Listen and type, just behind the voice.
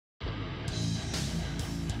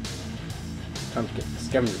Time to get the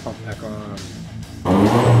scavenger pump back on.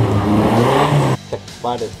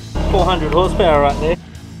 Spiders. 400 horsepower right there.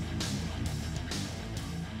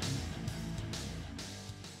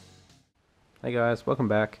 Hey guys, welcome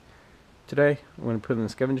back. Today I'm going to put the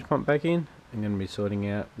scavenger pump back in. I'm going to be sorting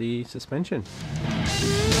out the suspension.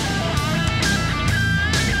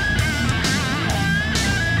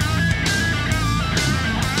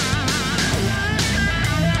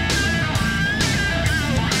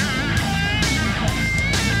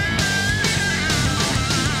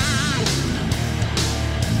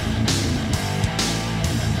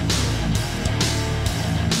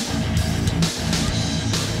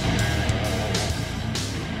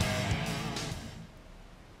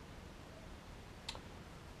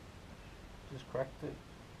 Just cracked it.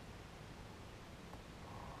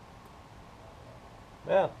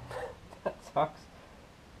 Well, that sucks.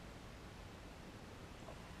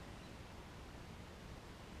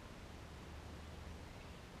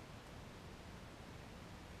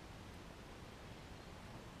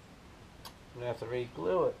 I'm gonna have to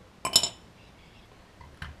re-glue it.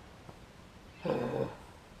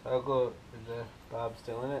 So good with the barb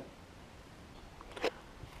still in it.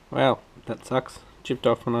 Well, that sucks. Chipped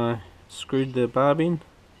off when I screwed the barb in. I'm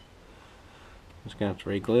just gonna have to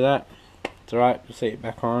re-glue that. It's alright, we'll see it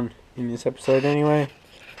back on in this episode anyway.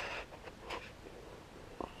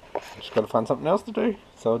 Just gotta find something else to do.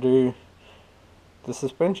 So I'll do the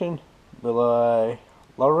suspension. Will I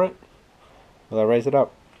lower it? Will I raise it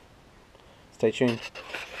up? Stay tuned.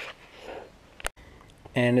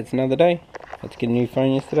 And it's another day. I had to get a new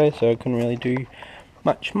phone yesterday, so I couldn't really do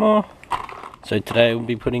much more. So today we'll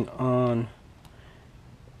be putting on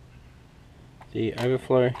the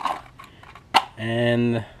overflow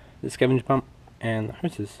and the scavenger pump and the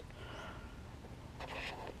hoses.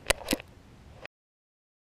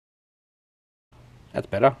 That's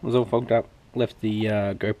better. It was all fogged up. Left the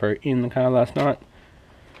GoPro in the car last night.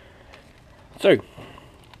 So,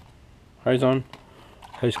 hose on,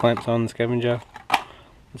 hose clamps on the scavenger.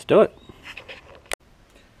 Let's do it.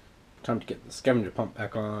 Time to get the scavenger pump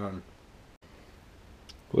back on.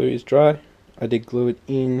 Glue is dry. I did glue it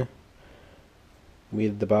in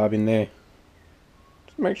with the barb in there.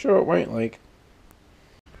 Just make sure it won't leak.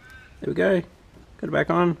 There we go. Got it back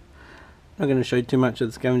on. Not going to show you too much of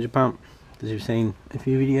the scavenger pump because you've seen a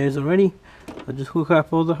few videos already. I'll just hook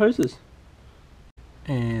up all the hoses.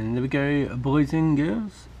 And there we go, boys and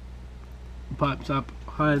girls. The pipe's up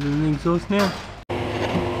higher than the exhaust now.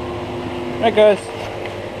 Right guys.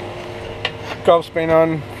 Golf's been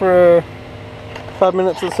on for 5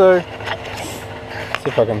 minutes or so. See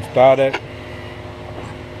if I can start it.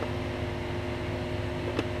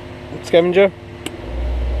 Scavenger.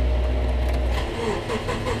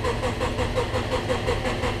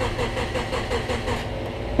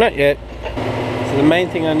 Not yet. So the main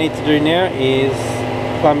thing I need to do now is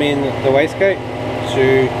plumb in the wastegate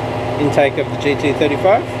to intake of the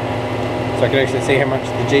GT35, so I can actually see how much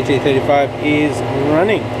the GT35 is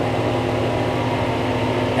running,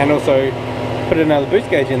 and also put another boost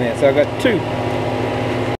gauge in there, so I've got two.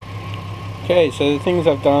 Okay, so the things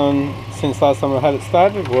I've done since last time I had it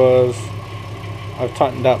started was I've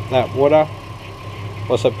tightened up that water,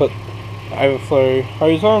 also put the overflow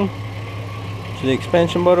hose on to the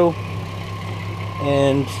expansion bottle,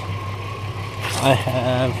 and I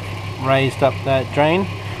have raised up that drain.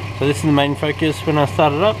 So this is the main focus when I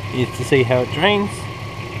start it up, is to see how it drains,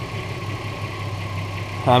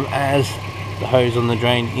 as the hose on the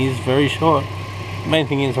drain is very short. The main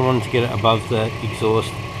thing is I wanted to get it above the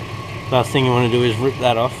exhaust. Last thing you want to do is rip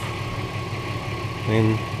that off,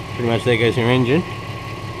 then pretty much there goes your engine.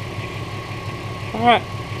 Alright,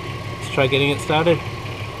 let's try getting it started.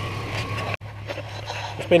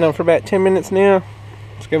 It's been on for about 10 minutes now.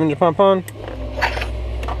 Scavenger pump on.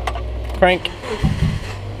 Crank.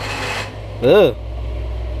 Ugh.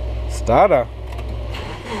 Starter.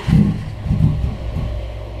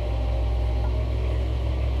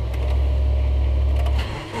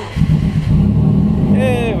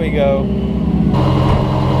 There we go.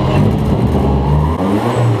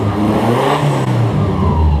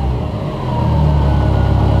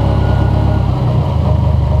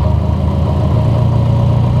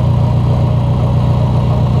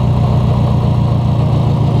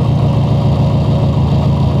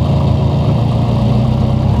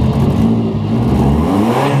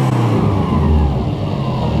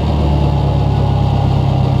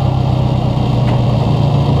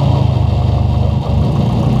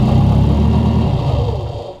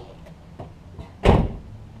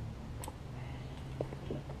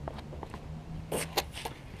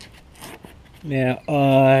 Now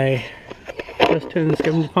I just turn the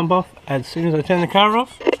scavenger pump off as soon as I turn the car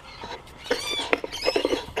off.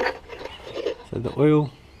 So the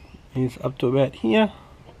oil is up to about here.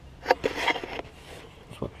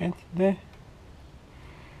 Swap hands there.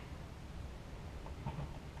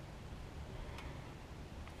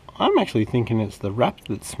 I'm actually thinking it's the wrap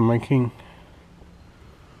that's smoking.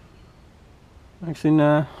 Actually,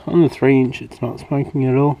 nah, on the 3-inch it's not smoking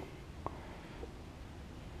at all.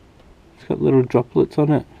 It's got little droplets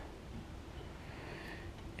on it.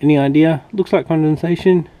 Any idea? Looks like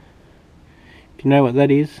condensation. If you know what that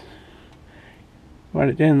is, write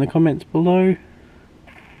it down in the comments below.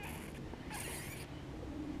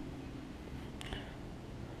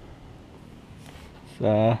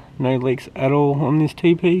 So, no leaks at all on this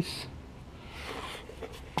T-piece.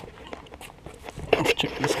 Let's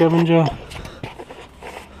check the scavenger.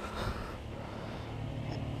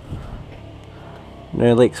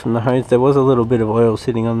 No leaks from the hose. There was a little bit of oil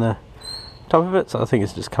sitting on the top of it, so I think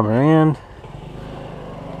it's just coming around.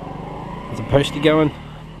 There's a postie going.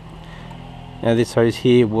 Now this hose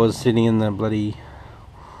here was sitting in the bloody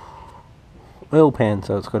oil pan,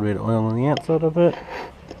 so it's got a bit of oil on the outside of it.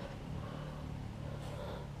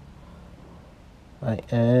 I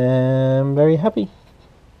am very happy.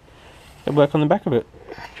 Good work on the back of it.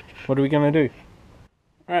 What are we going to do?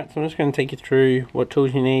 Alright, so I'm just going to take you through what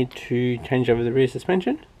tools you need to change over the rear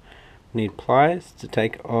suspension. You need pliers to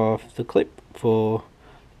take off the clip for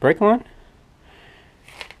the brake line.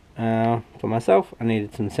 For myself, I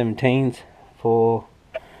needed some 17s for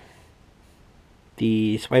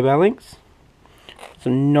the sway bar links,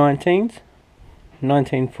 some 19s,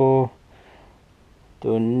 19 for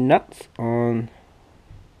the nuts on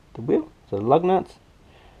the wheel, so the lug nuts,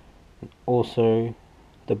 and also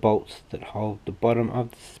the bolts that hold the bottom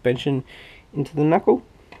of the suspension into the knuckle.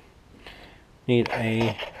 Need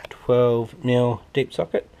a 12mm deep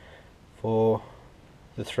socket for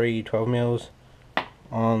the 3 12mm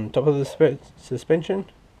on top of the suspension.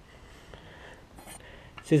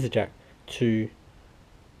 Scissor jack to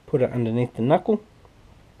put it underneath the knuckle,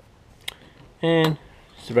 and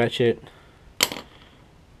just a ratchet,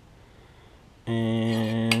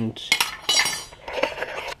 and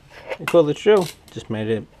you call it drill. Just made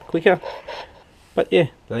it quicker, but yeah,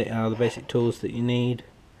 they are the basic tools that you need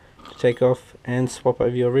to take off and swap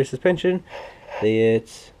over your rear suspension, be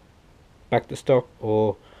it back to stock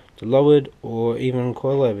or to lowered or even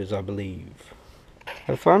coilovers, I believe.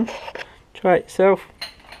 Have fun, try it yourself.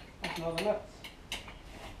 Another nuts.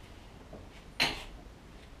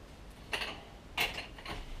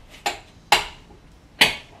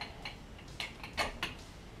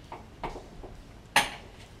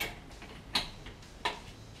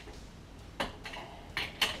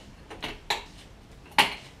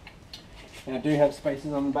 And I do have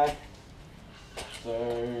spaces on the back,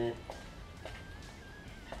 so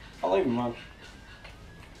I'll leave them on.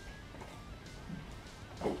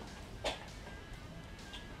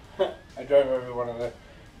 I drove over one of the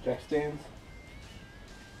jack stands.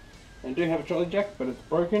 I do have a trolley jack, but it's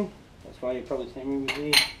broken. That's why you probably see me with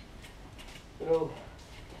the little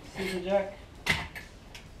scissor jack.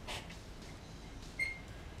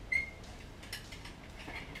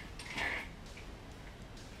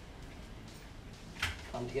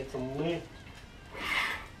 Time to get some lift.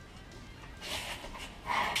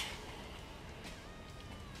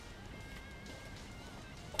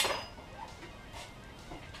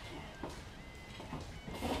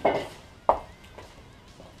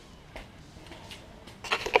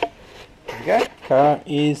 There we go, car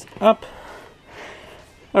is up.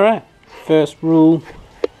 Alright, first rule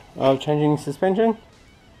of changing suspension: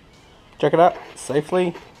 jack it up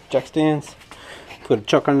safely, jack stands, put a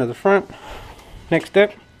chock under the front. Next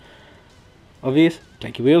step, obvious,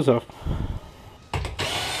 take your wheels off.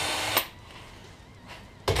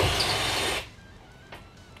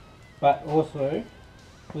 But also,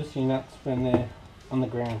 loosen your nuts when they're on the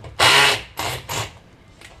ground.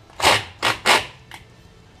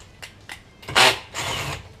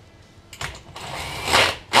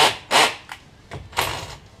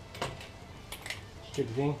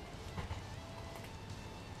 Stupid thing.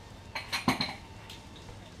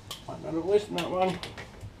 Might not have loosened that one.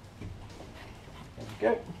 There we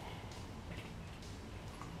go.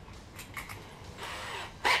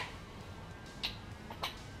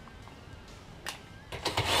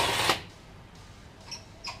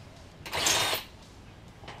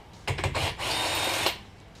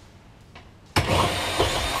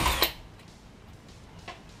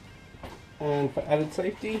 And for added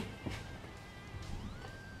safety,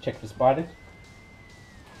 check for spiders.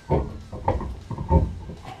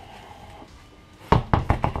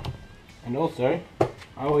 And also,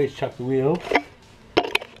 I always chuck the wheel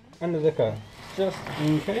under the car, just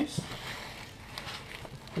in case.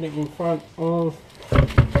 Put it in front of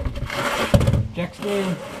jack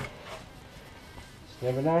stand. Just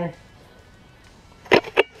never know.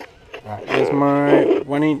 Alright, there's my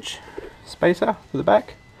 1-inch spacer for the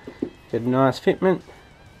back. Get a nice fitment.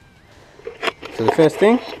 So the first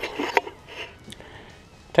thing,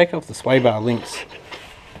 take off the sway bar links.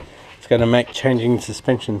 It's going to make changing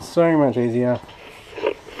suspension so much easier.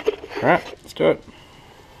 Alright, let's do it.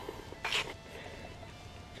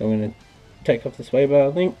 So I'm going to take off the sway bar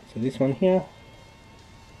link. So this one here,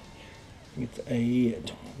 it's a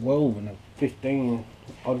 12 and a 15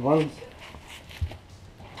 odd ones.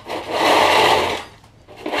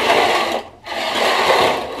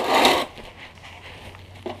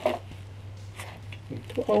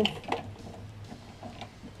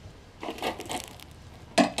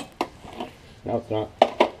 No, it's not.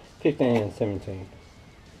 15 and 17.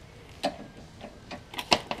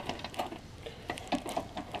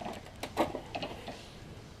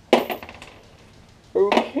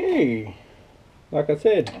 Okay, like I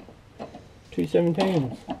said, 2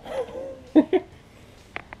 17s.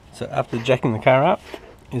 So after jacking the car up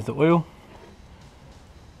is the oil.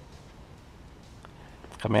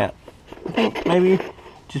 It's come out. I think maybe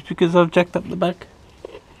just because I've jacked up the back.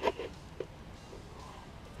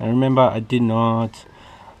 And remember, I did not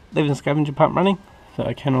leave the scavenger pump running, so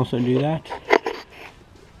I can also do that.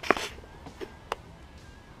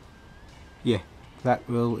 Yeah, that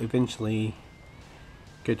will eventually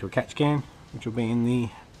go to a catch can, which will be in the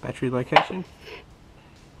battery location.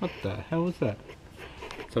 What the hell was that?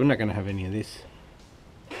 So I'm not going to have any of this.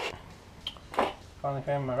 Finally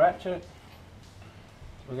found my ratchet.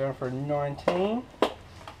 So we're going for a 19.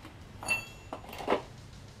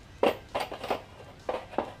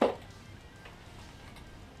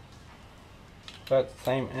 So it's the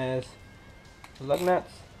same as the lug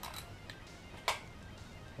nuts.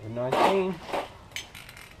 A 19.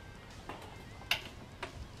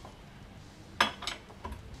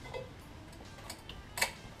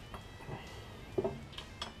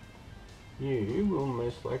 You will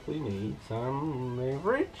most likely need some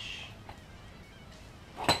leverage.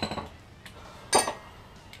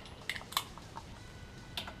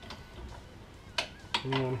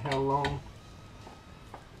 Depending on how long.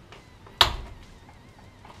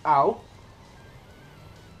 Ow!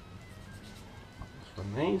 That's one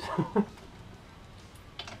of these.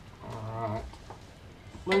 Alright.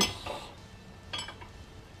 Loose.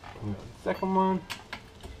 And the second one.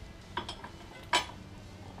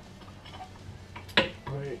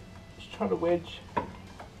 Just try to wedge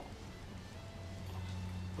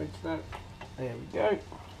that. There we go.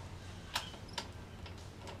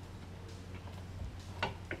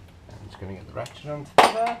 I'm just going to get the ratchet onto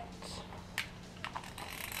that.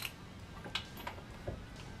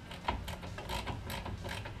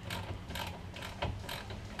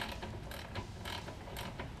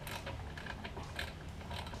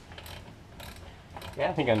 Yeah,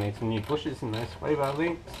 I think I need some new bushes in those sway bar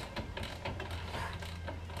links.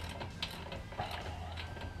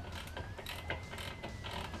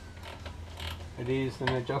 It is an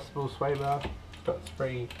adjustable sway bar. It's got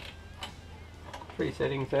three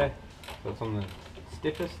settings there. So it's on the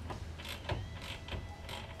stiffest.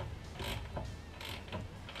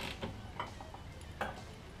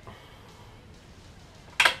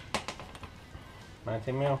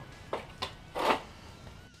 $19mm.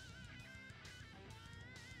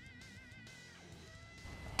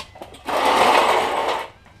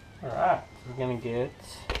 Alright, so we're going to get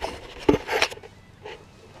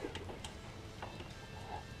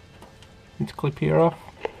this clip here off.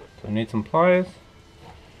 So I need some pliers.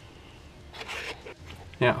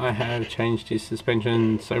 Now I have changed his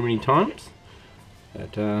suspension so many times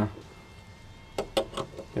that you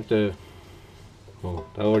have to, well,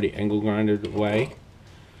 they already angle grinded away,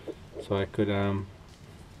 so I could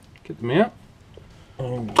get them out.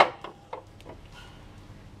 And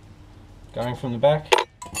going from the back.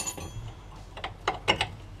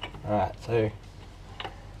 Alright, so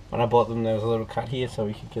when I bought them there was a little cut here so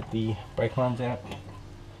we could get the brake lines out.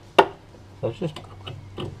 So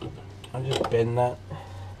I just bend that.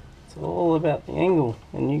 It's all about the angle,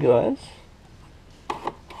 and you guys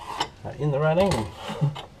are in the right angle.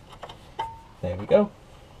 There we go.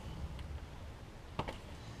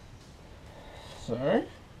 So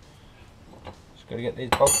just got to get these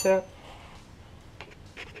bolts out.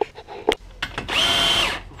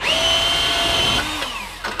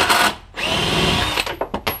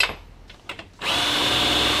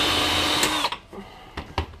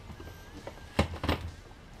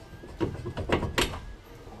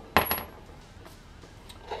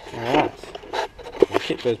 Alright, we'll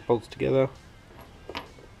keep those bolts together.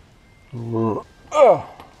 Oh,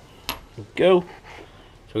 there we go. So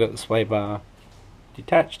we've got the sway bar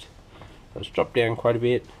detached. So it's dropped down quite a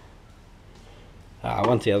bit.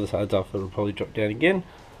 Once the other side's off, it'll probably drop down again.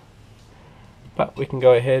 But we can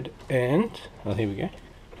go ahead and, oh, here we go.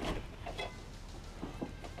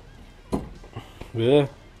 Yeah.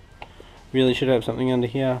 Really should have something under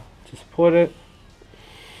here to support it.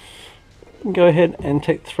 Go ahead and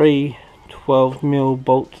take 3 12mm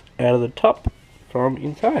bolts out of the top from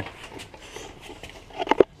inside.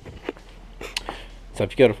 So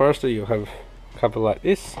if you go to Forester, you'll have a cover like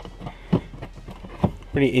this.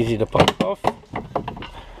 Pretty easy to pop off.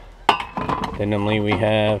 Then normally we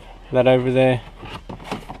have that over there.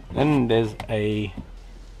 Then there's a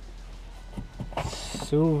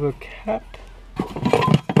silver cap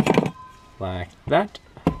like that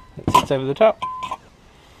sits over the top.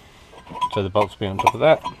 So the bolts will be on top of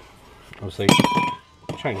that. Obviously,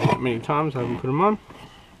 I've changed that many times, I haven't put them on.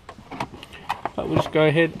 But we'll just go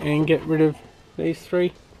ahead and get rid of these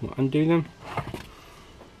 3. We'll undo them.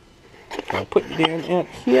 I'll put it down out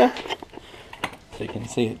here so you can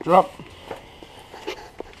see it drop.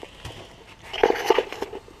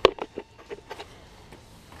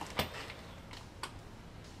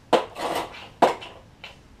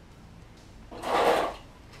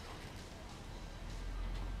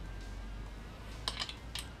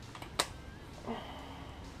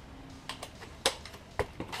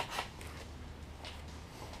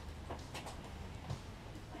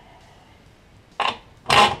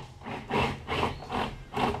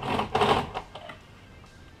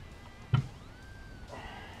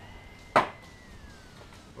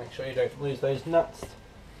 Make sure you don't lose those nuts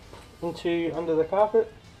into under the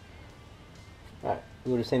carpet. Right,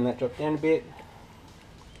 you would have seen that drop down a bit.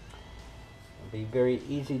 It'll be very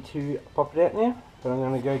easy to pop it out now, but I'm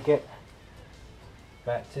going to go get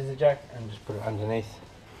that scissor jack and just put it underneath.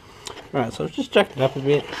 Right, so I've just jacked it up a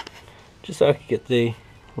bit, just so I could get the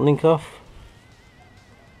link off.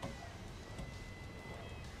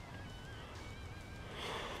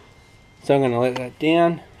 So I'm going to let that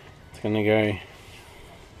down. It's going to go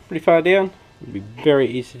pretty far down. It'll be very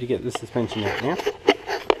easy to get the suspension out now.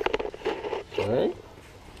 So, there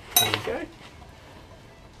we go.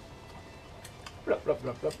 Blop, blop,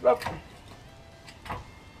 blop, blop, blop.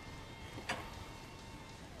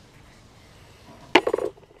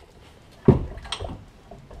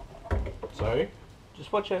 So,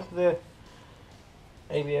 just watch out for the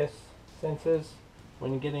ABS sensors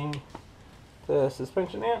when you're getting the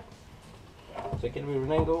suspension out. So get a bit of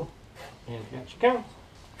an angle and out she comes.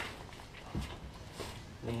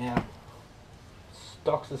 Now,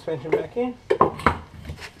 stock suspension back in.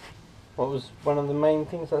 What was one of the main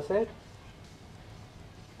things I said?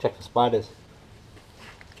 Check for spiders.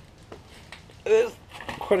 There's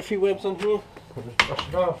quite a few webs on here. I'll just brush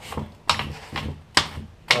it off.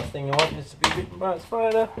 Last thing you want is to be bitten by a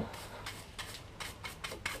spider.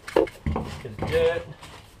 Get the dirt.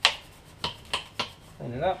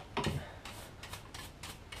 Clean it up.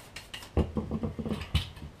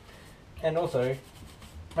 And also,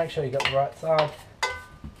 make sure you got the right side.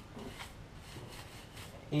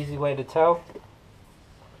 Easy way to tell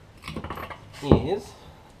is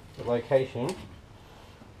the location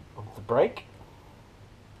of the brake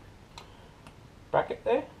bracket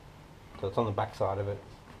there. So it's on the back side of it.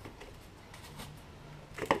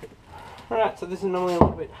 Alright, so this is normally a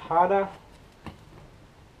little bit harder,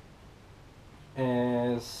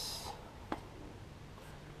 as it's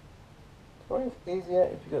always easier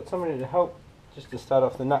if you've got somebody to help, just to start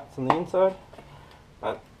off the nuts on the inside.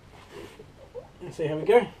 But let's see how we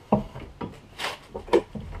go.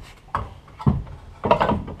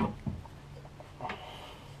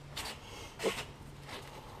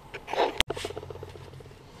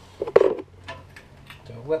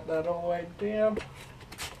 So let that all the way down.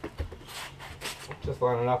 Just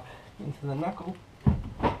line it up into the knuckle.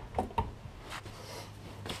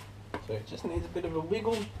 So it just needs a bit of a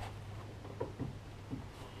wiggle.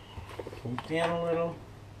 Pull it down a little.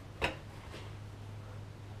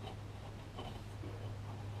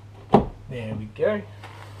 There we go.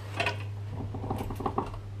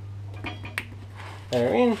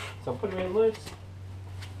 They're in, so I'll put them in loose.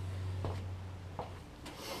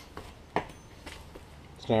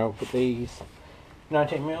 So now I'll put these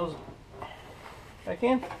 19 mils back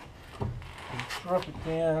in and drop it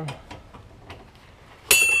down.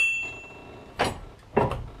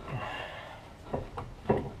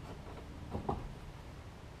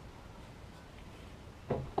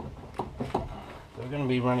 So we're going to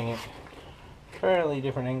be running it fairly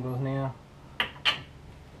different angles now.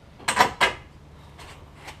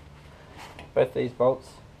 both these bolts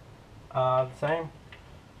are the same,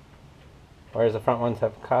 whereas the front ones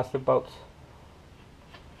have casted bolts.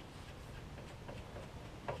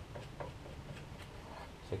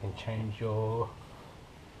 So you can change your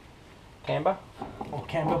camber, or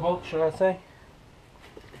camber bolt should I say.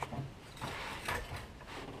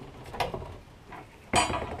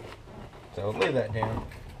 So I'll leave that down.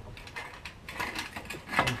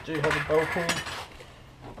 I do have a bolt in.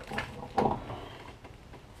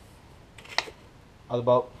 Other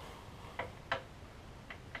bolt.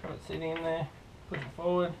 Got it sitting in there. Push it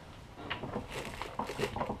forward.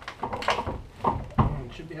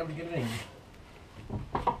 And should be able to get it in.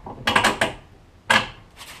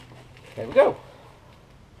 There we go.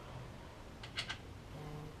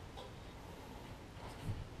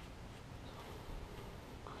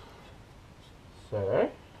 So,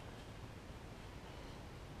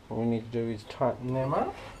 what we need to do is tighten them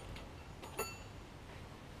up.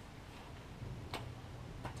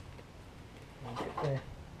 Get the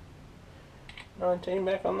 19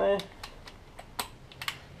 back on there.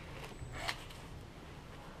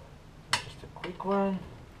 Just a quick one.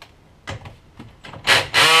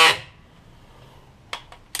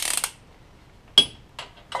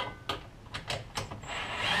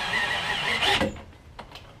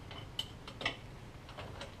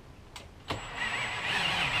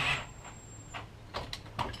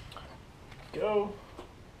 Go.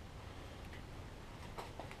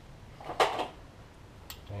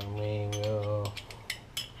 And we will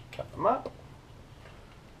cut them up.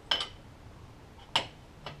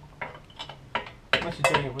 Unless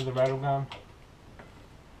you're doing it with a rattle gun.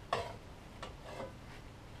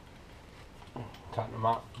 Tighten them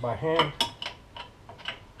up by hand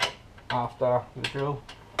after the drill.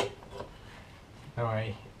 That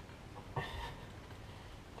way you're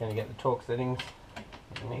going to get the torque settings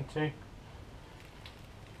that you need to.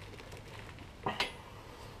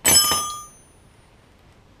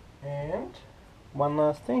 And one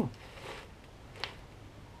last thing,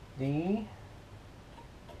 the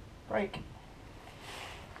brake.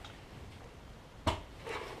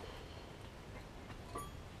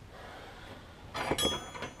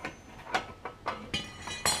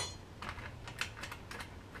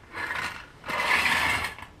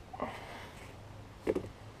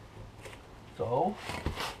 So,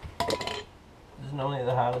 this is normally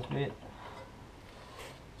the hardest bit.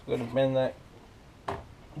 It's got to bend that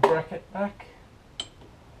bracket back.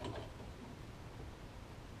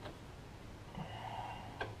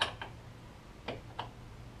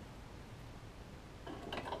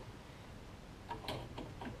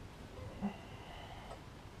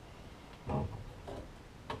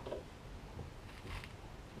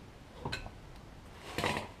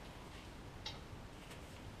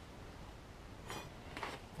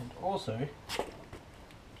 And also,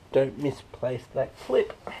 don't misplace that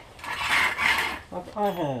clip like I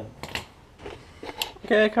have.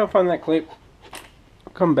 Okay, I can't find that clip.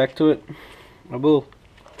 I'll come back to it. I will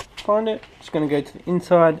find it. Just going to go to the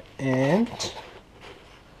inside and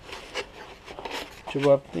jab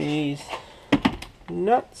up these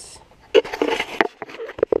nuts. So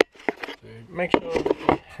make sure that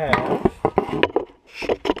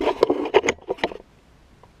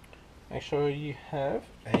you have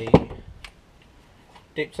a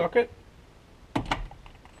deep socket.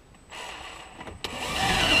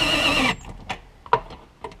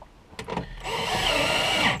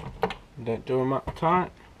 Don't do them up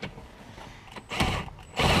tight.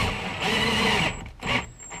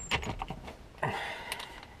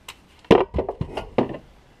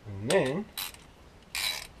 And then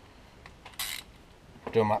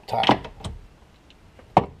do them up tight.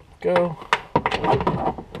 Go.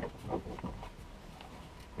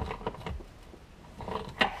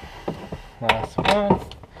 Nice one.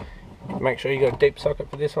 Make sure you got a deep socket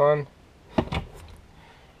for this one.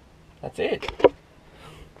 That's it.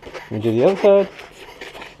 We do the other side.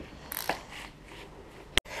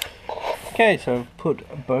 Okay, so I've put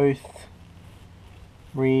both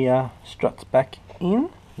rear struts back in,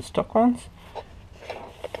 the stock ones.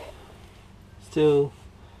 Still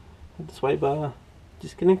have the sway bar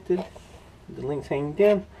disconnected, the links hanging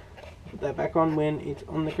down. Put that back on when it's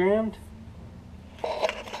on the ground.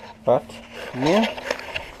 But now,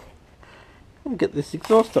 we'll get this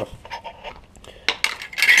exhaust off.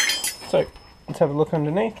 So, let's have a look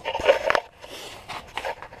underneath.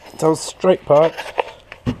 Those straight parts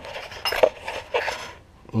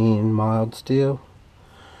in mild steel.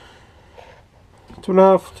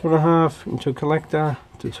 2.5 into a collector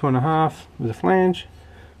to 2.5 with a flange.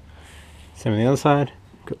 Same on the other side.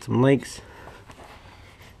 Got some leaks.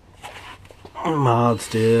 Mild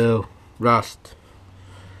steel, rust.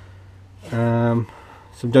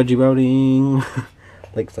 some dodgy welding.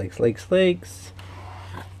 leaks.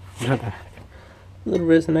 Got a little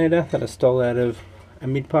resonator that I stole out of a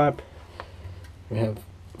mid pipe. We have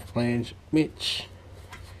a flange which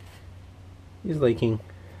is leaking,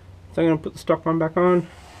 so I'm going to put the stock one back on.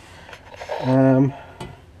 I'll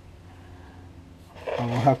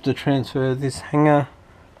have to transfer this hanger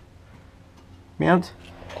mount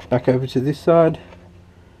back over to this side,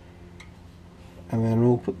 and then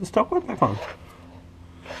we'll put the stock one back on.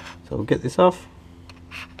 So we'll get this off.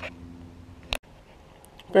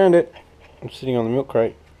 Found it. I'm sitting on the milk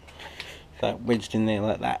crate. That wedged in there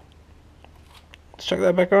like that. Let's chuck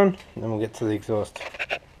that back on, and then we'll get to the exhaust.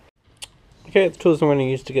 Okay, the tools I'm going to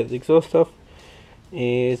use to get the exhaust off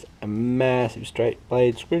is a massive straight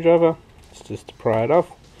blade screwdriver. It's just to pry it off.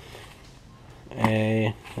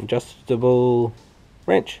 A adjustable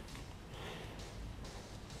wrench,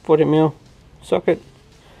 14mm socket,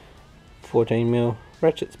 14mm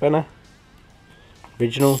ratchet spanner,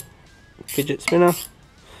 original fidget spinner,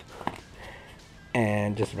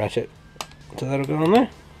 and just a ratchet. So that'll go on there.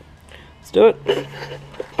 Let's do it.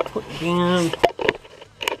 Put it down.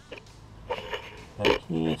 Thank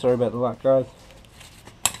you. Sorry about the light, guys.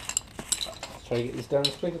 Let's try to get this done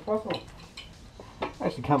as quick as possible. I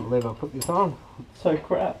actually can't believe I put this on. It's so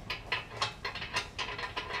crap.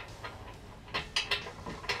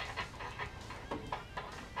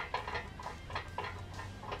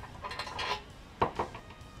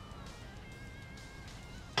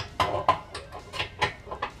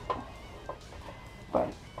 But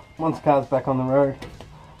once the car's back on the road,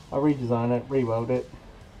 I'll redesign it, re-weld it.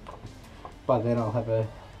 By then I'll have a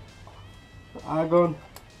argon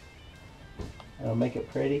and I'll make it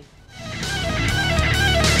pretty.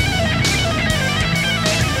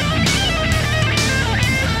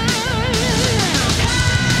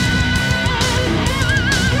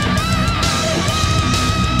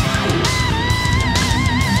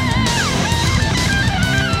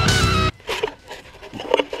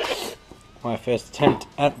 My first attempt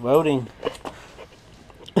at welding.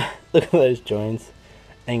 Look at those joints,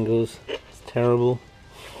 angles, it's terrible.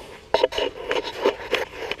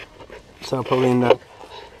 So I'll probably end up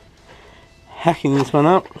hacking this one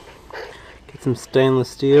up, get some stainless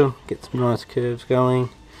steel, get some nice curves going.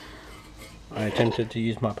 I attempted to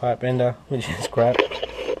use my pipe bender, which is crap.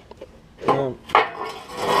 I've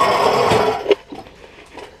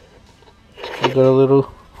got a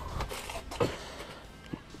little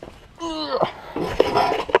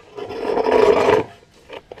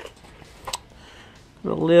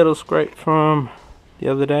scrape from the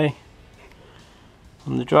other day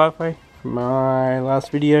on the driveway from my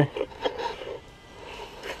last video.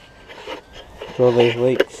 All those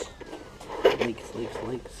leaks.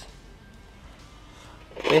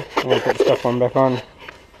 Yeah, I'm going to put the stock one back on.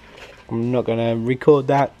 I'm not going to record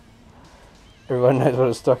that. Everyone knows what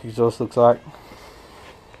a stock exhaust looks like.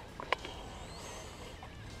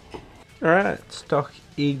 Alright, stock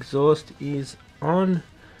exhaust is on.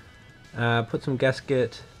 Put some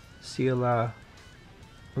gasket sealer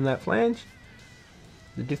on that flange,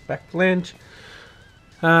 the diff back flange.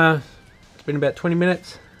 It's been about 20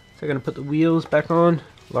 minutes, so I'm going to put the wheels back on,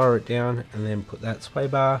 lower it down, and then put that sway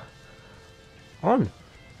bar on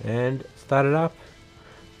and start it up.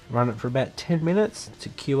 Run it for about 10 minutes to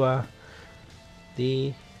cure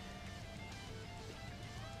the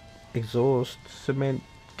exhaust cement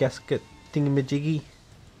gasket thingamajiggy,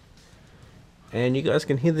 and you guys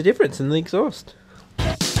can hear the difference in the exhaust.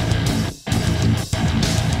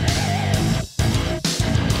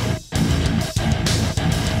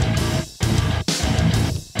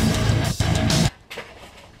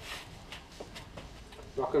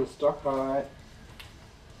 Rockin' stock high.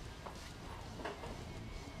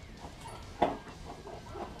 The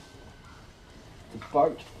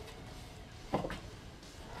boat.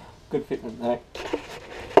 Good fitment there.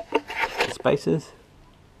 The spacers.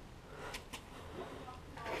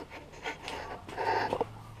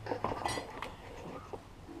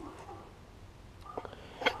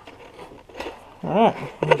 Alright,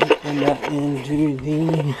 let's put that into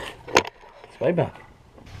the sway bar.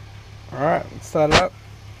 Alright, let's start it up.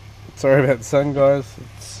 Sorry about the sun, guys.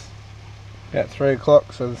 It's about 3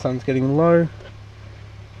 o'clock, so the sun's getting low.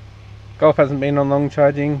 Golf hasn't been on long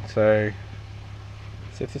charging, so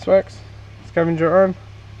let's see if this works. Scavenger on.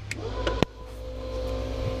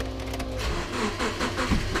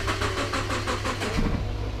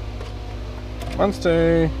 Once,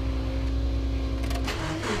 two.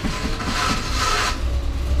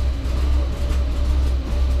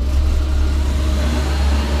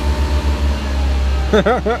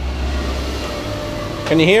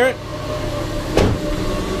 Can you hear it?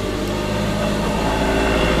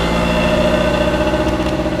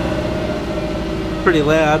 pretty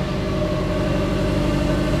loud.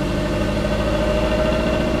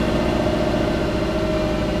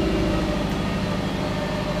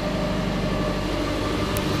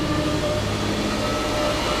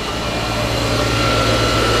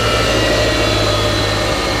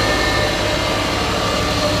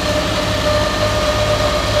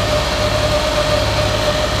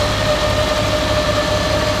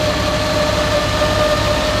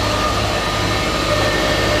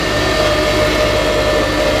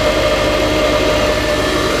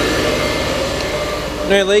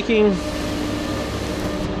 No leaking.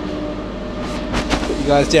 Put you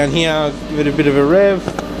guys down here, I'll give it a bit of a rev.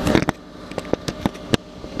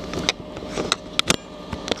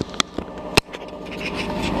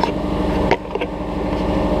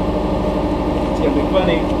 It's gonna be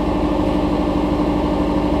funny.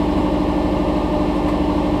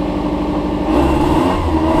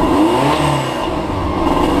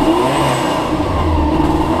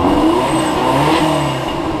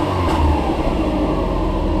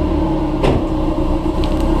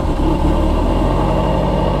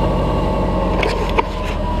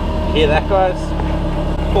 Hear that, guys?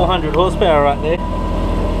 400 horsepower right there.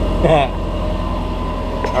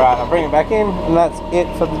 Alright, I'll bring it back in, and that's it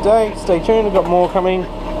for the day. Stay tuned, I've got more coming.